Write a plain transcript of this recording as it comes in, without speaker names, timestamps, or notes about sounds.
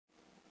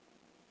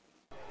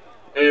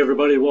Hey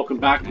everybody, welcome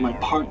back to my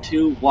part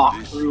 2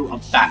 walkthrough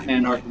of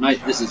Batman Arkham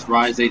Knight. This is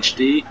Ryse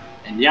HD,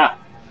 and yeah,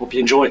 hope you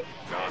enjoy.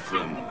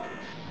 Gotham,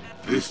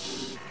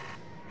 this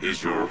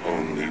is your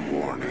only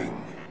warning.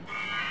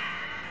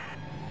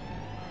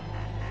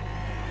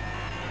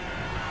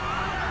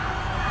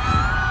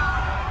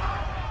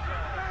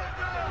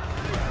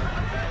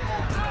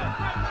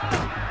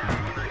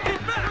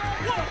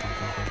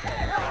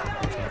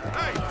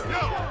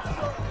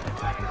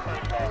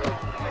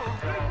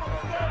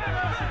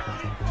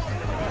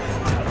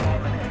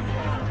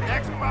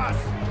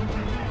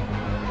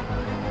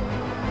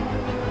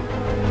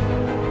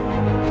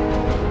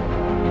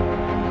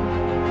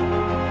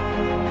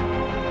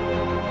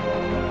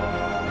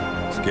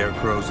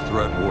 Scarecrow's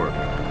threat worked.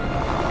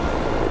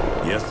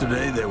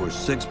 Yesterday, there were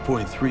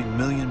 6.3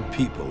 million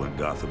people in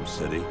Gotham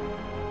City.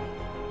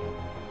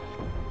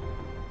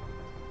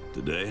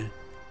 Today,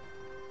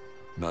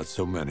 not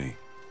so many.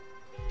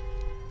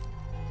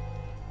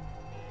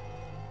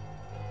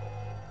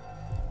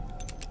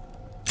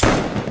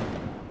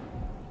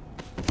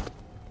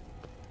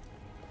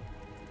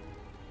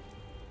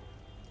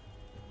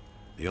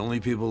 The only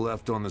people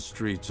left on the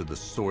streets are the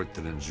sort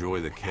that enjoy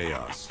the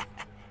chaos.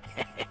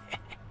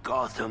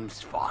 Gotham's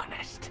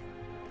finest.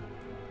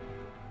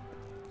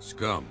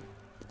 Scum.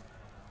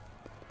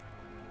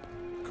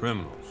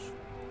 Criminals.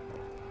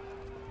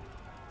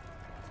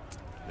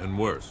 And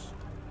worse.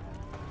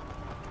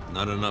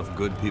 Not enough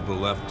good people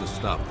left to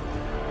stop them.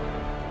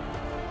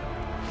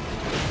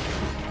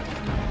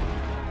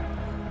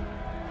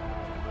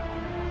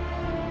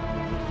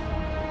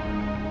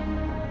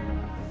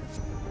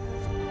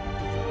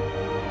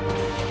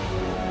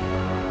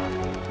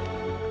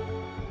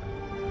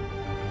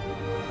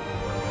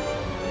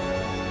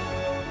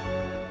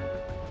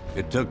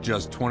 It took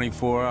just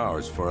 24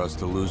 hours for us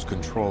to lose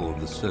control of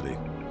the city.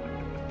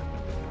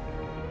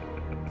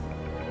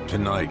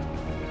 Tonight,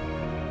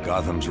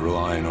 Gotham's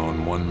relying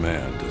on one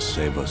man to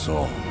save us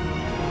all.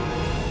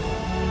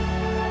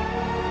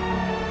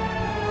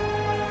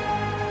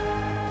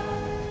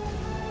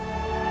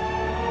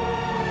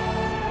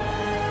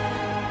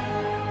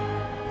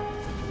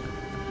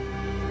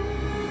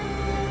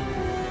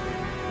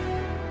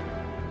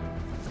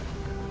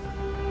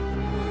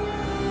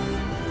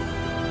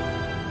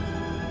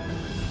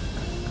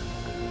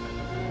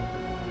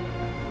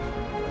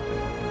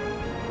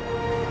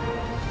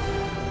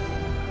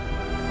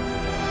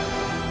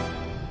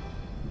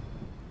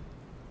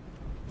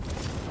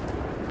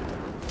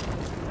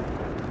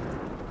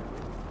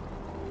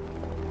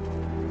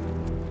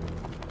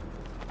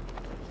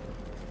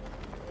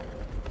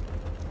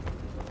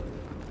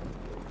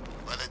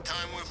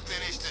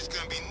 There's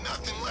gonna be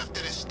nothing left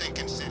of this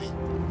stinking city.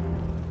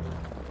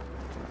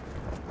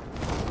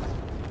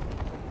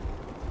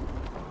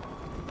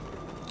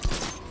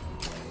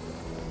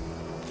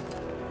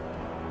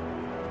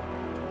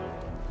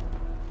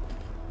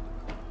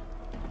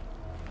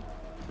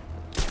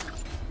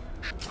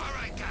 All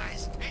right,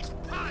 guys, it's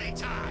party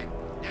time.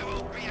 There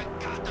won't be a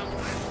Gotham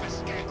left for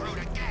Scarecrow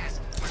to gas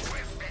once we're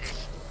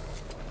finished.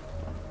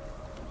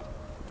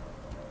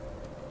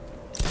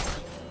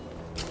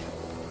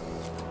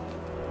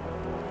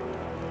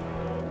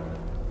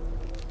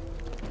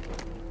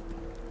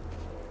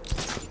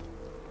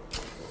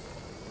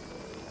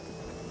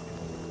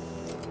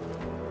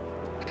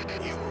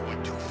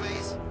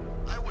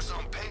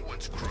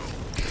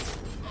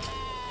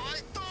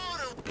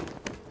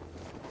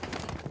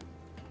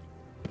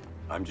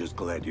 I'm just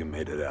glad you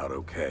made it out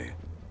okay.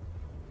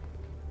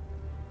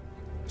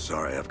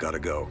 Sorry, I've got to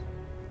go.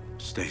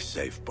 Stay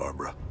safe,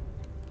 Barbara.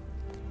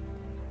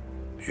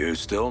 You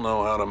still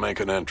know how to make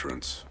an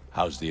entrance.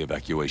 How's the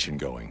evacuation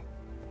going?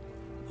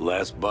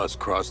 Last bus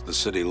crossed the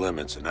city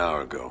limits an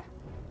hour ago.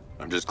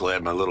 I'm just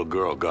glad my little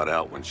girl got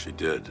out when she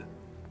did.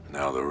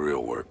 Now the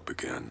real work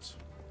begins.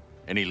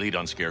 Any lead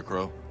on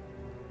Scarecrow?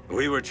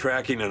 We were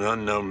tracking an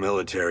unknown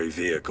military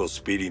vehicle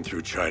speeding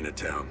through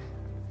Chinatown.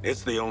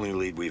 It's the only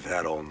lead we've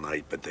had all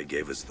night, but they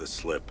gave us the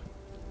slip.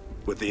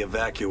 With the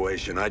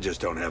evacuation, I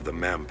just don't have the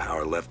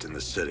manpower left in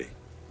the city.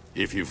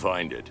 If you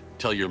find it,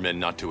 tell your men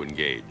not to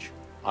engage.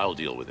 I'll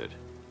deal with it.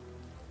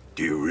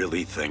 Do you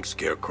really think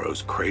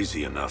Scarecrow's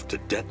crazy enough to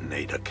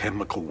detonate a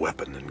chemical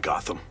weapon in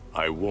Gotham?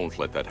 I won't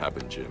let that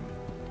happen, Jim.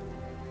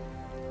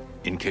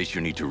 In case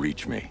you need to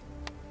reach me,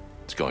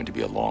 it's going to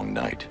be a long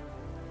night.